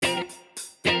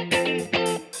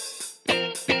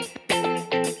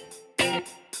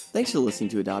Thanks for listening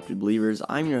to Adopted Believers.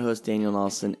 I'm your host, Daniel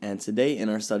Nelson, and today in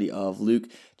our study of Luke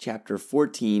chapter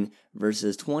 14,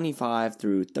 verses 25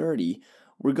 through 30,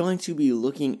 we're going to be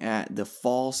looking at the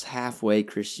false halfway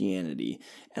Christianity.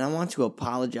 And I want to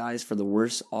apologize for the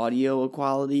worst audio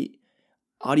quality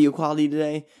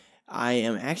today.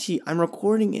 I'm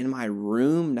recording in my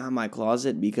room, not my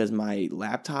closet, because my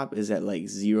laptop is at like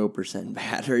 0%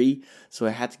 battery, so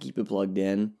I had to keep it plugged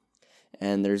in.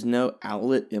 And there's no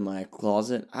outlet in my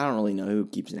closet. I don't really know who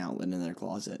keeps an outlet in their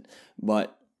closet,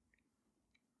 but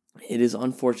it is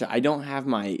unfortunate. I don't have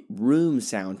my room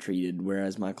sound treated,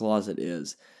 whereas my closet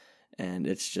is, and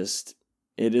it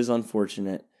is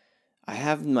unfortunate. I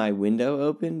have my window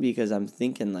open because I'm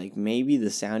thinking like maybe the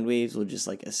sound waves will just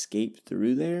like escape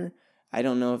through there. I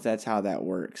don't know if that's how that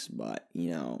works, but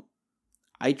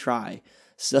I try.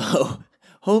 So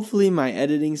hopefully my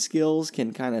editing skills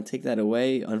can kind of take that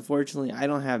away. Unfortunately, I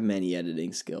don't have many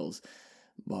editing skills,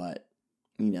 but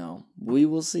we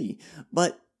will see.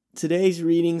 But today's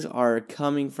readings are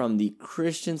coming from the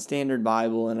Christian Standard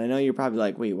Bible, and I know you're probably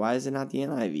like, wait, why is it not the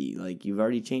NIV? Like, you've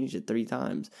already changed it 3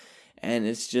 times. And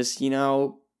it's just,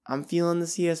 I'm feeling the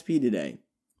CSP today.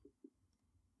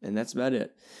 And that's about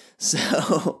it.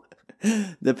 So,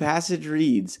 the passage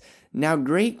reads, "Now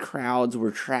great crowds were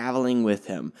traveling with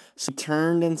him. So he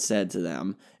turned and said to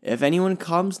them, 'If anyone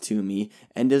comes to me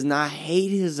and does not hate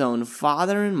his own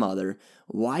father and mother,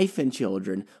 wife and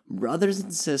children, brothers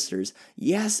and sisters,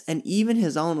 yes, and even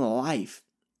his own life,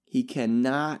 he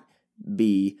cannot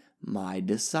be my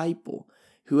disciple.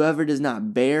 Whoever does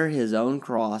not bear his own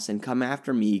cross and come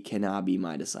after me cannot be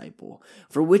my disciple.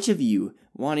 For which of you,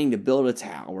 wanting to build a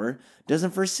tower,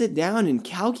 doesn't first sit down and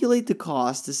calculate the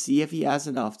cost to see if he has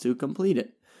enough to complete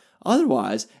it?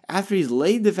 Otherwise, after he's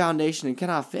laid the foundation and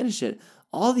cannot finish it,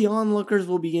 all the onlookers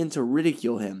will begin to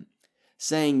ridicule him,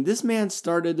 saying, this man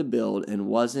started to build and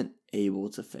wasn't able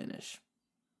to finish.'"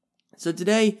 So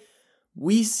today,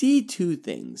 we see 2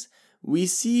 things. We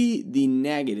see the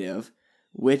negative,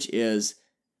 which is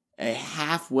a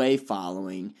halfway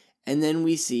following, and then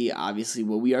we see, obviously,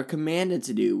 what we are commanded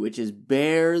to do, which is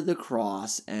bear the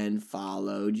cross and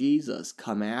follow Jesus,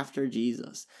 come after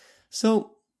Jesus.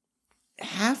 So,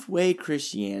 halfway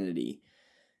Christianity,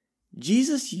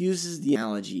 Jesus uses the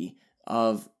analogy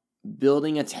of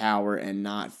building a tower and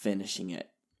not finishing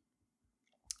it.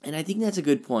 And I think that's a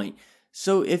good point.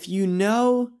 So if you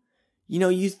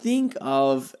think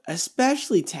of,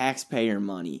 especially taxpayer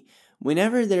money,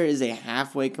 whenever there is a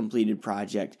halfway completed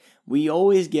project, we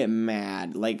always get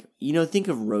mad. Like, think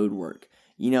of road work.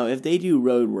 If they do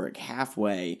road work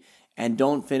halfway and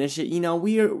don't finish it,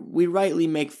 we rightly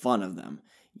make fun of them.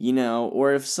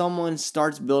 Or if someone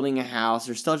starts building a house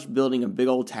or starts building a big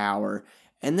old tower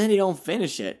and then they don't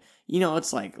finish it,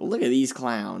 it's like, look at these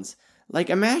clowns. Like,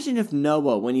 imagine if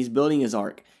Noah, when he's building his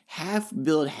ark,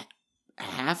 built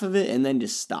half of it and then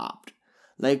just stopped.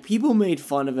 Like, people made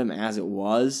fun of him as it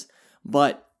was,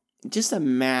 but just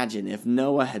imagine if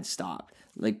Noah had stopped.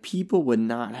 Like, people would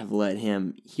not have let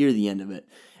him hear the end of it.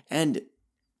 And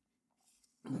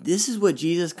this is what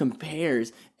Jesus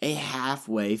compares a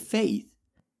halfway faith.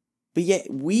 But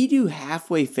yet, we do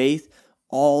halfway faith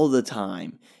all the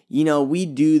time. We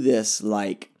do this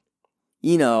like,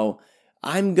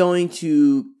 I'm going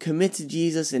to commit to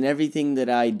Jesus in everything that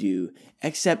I do,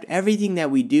 except everything that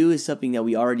we do is something that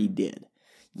we already did.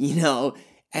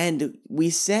 And we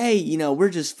say, we're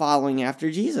just following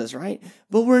after Jesus, right?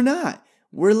 But we're not.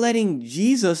 We're letting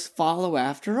Jesus follow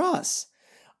after us.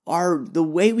 The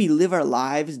way we live our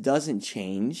lives doesn't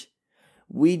change.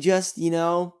 We just,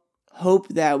 hope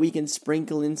that we can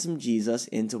sprinkle in some Jesus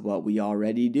into what we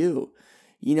already do.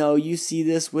 You see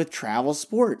this with travel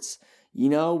sports,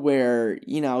 where,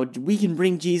 we can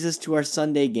bring Jesus to our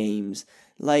Sunday games.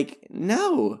 Like,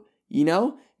 no,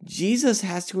 Jesus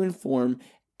has to inform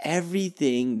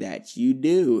everything that you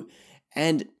do.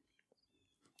 And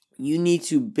you need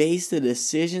to base the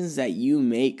decisions that you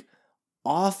make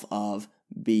off of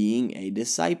being a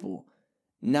disciple,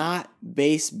 not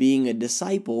base being a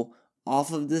disciple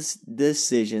off of the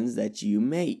decisions that you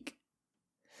make.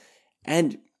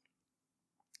 And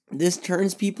this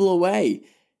turns people away.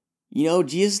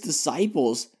 Jesus'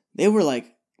 disciples, they were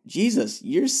like, Jesus,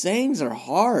 your sayings are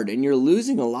hard and you're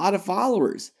losing a lot of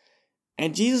followers.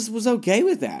 And Jesus was okay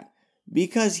with that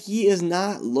because he is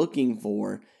not looking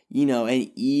for,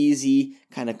 an easy,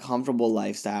 kind of comfortable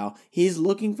lifestyle. He's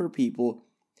looking for people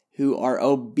who are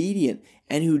obedient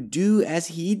and who do as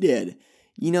he did.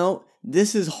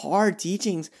 This is hard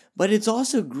teachings, but it's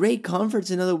also great comforts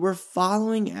to know that we're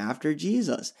following after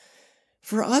Jesus.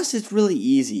 For us, it's really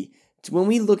easy when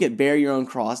we look at bear your own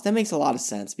cross, that makes a lot of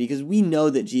sense because we know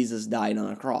that Jesus died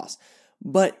on a cross.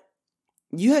 But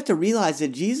you have to realize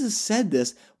that Jesus said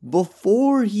this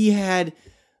before he had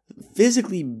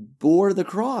physically bore the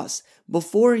cross,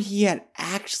 before he had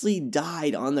actually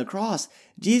died on the cross.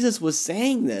 Jesus was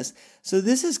saying this. So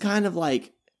this is kind of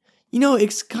like,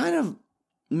 it's kind of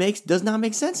does not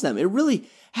make sense to them. It really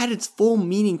had its full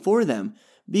meaning for them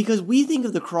because we think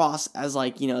of the cross as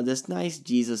like, this nice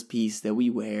Jesus piece that we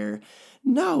wear.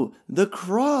 No, the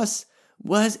cross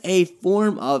was a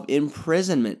form of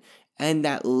imprisonment and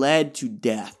that led to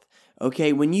death.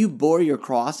 Okay, when you bore your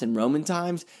cross in Roman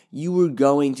times, you were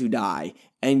going to die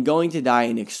and going to die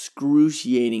an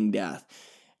excruciating death.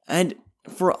 And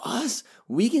for us,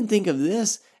 we can think of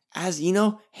this as,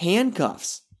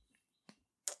 handcuffs.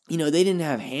 They didn't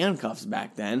have handcuffs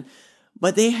back then,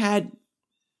 but they had,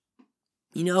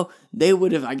 they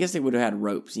would have had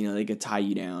ropes, they could tie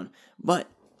you down. But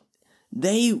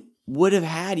they would have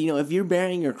had, if you're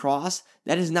bearing your cross,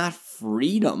 that is not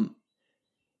freedom.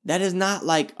 That is not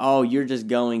like, oh, you're just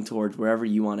going towards wherever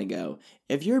you want to go.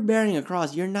 If you're bearing a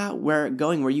cross, you're not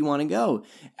going where you want to go.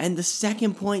 And the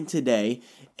second point today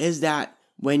is that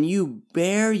when you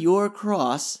bear your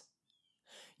cross,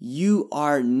 you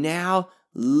are now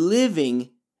living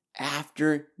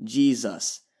after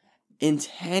Jesus.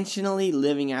 Intentionally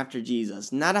living after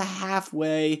Jesus. Not a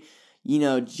halfway,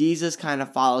 Jesus kind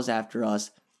of follows after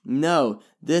us. No,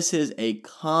 this is a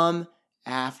come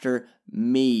after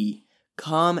me.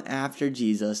 Come after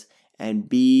Jesus and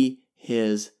be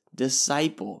his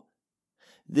disciple.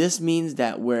 This means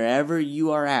that wherever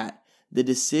you are at, the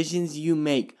decisions you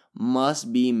make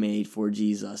must be made for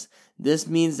Jesus. This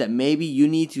means that maybe you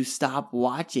need to stop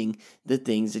watching the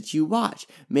things that you watch.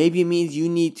 Maybe it means you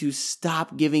need to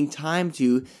stop giving time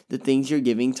to the things you're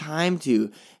giving time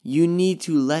to. You need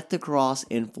to let the cross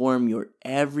inform your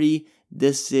every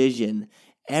decision.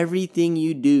 Everything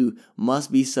you do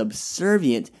must be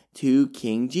subservient to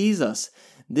King Jesus.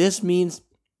 This means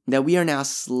that we are now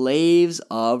slaves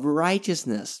of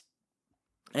righteousness.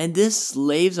 And this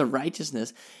slaves of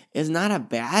righteousness is not a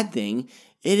bad thing.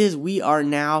 It is we are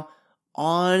now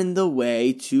on the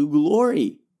way to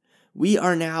glory. We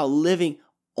are now living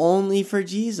only for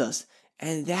Jesus.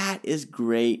 And that is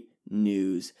great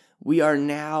news. We are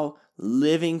now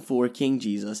living for King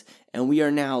Jesus. And we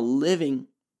are now living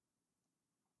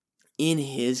in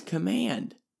his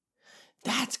command.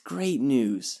 That's great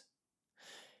news.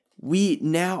 We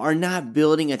now are not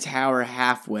building a tower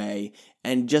halfway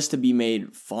and just to be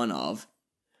made fun of.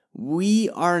 We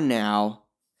are now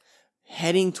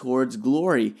heading towards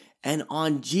glory and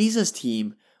on Jesus'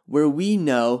 team where we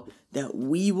know that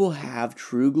we will have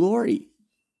true glory.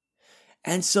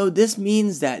 And so this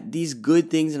means that these good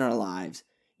things in our lives,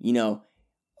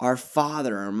 our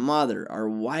father, our mother, our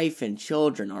wife and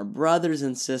children, our brothers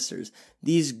and sisters,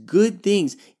 these good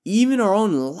things, even our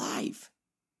own life,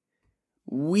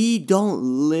 we don't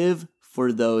live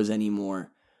for those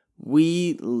anymore.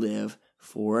 We live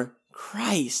for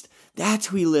Christ. That's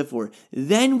who we live for.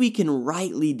 Then we can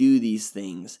rightly do these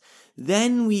things.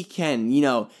 Then we can,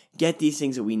 get these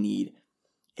things that we need.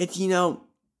 It's,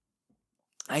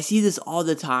 I see this all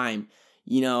the time,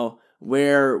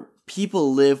 where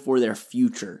people live for their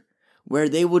future, where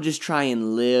they will just try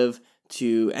and live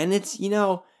to, and it's,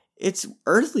 it's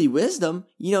earthly wisdom.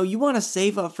 You want to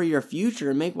save up for your future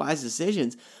and make wise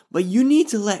decisions, but you need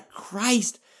to let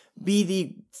Christ be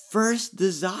the first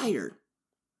desire.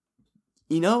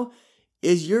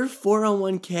 Is your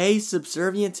 401k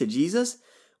subservient to Jesus,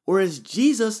 or is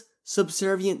Jesus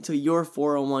subservient to your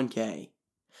 401k?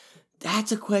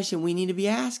 That's a question we need to be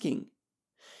asking.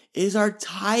 Does our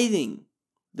tithing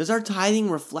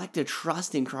reflect a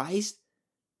trust in Christ?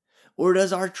 Or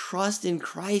does our trust in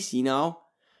Christ,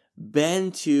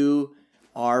 bend to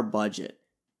our budget?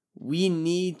 We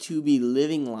need to be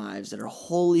living lives that are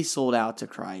wholly sold out to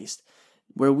Christ,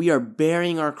 where we are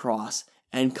bearing our cross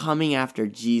and coming after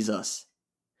Jesus.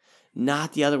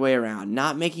 Not the other way around,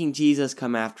 not making Jesus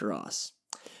come after us.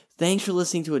 Thanks for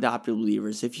listening to Adopted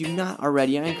Believers. If you've not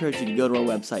already, I encourage you to go to our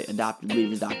website,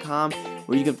 adoptedbelievers.com,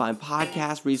 where you can find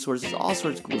podcasts, resources, all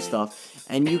sorts of cool stuff,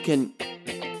 and you can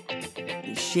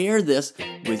share this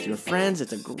with your friends.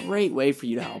 It's a great way for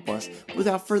you to help us.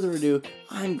 Without further ado,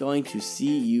 I'm going to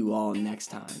see you all next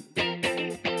time.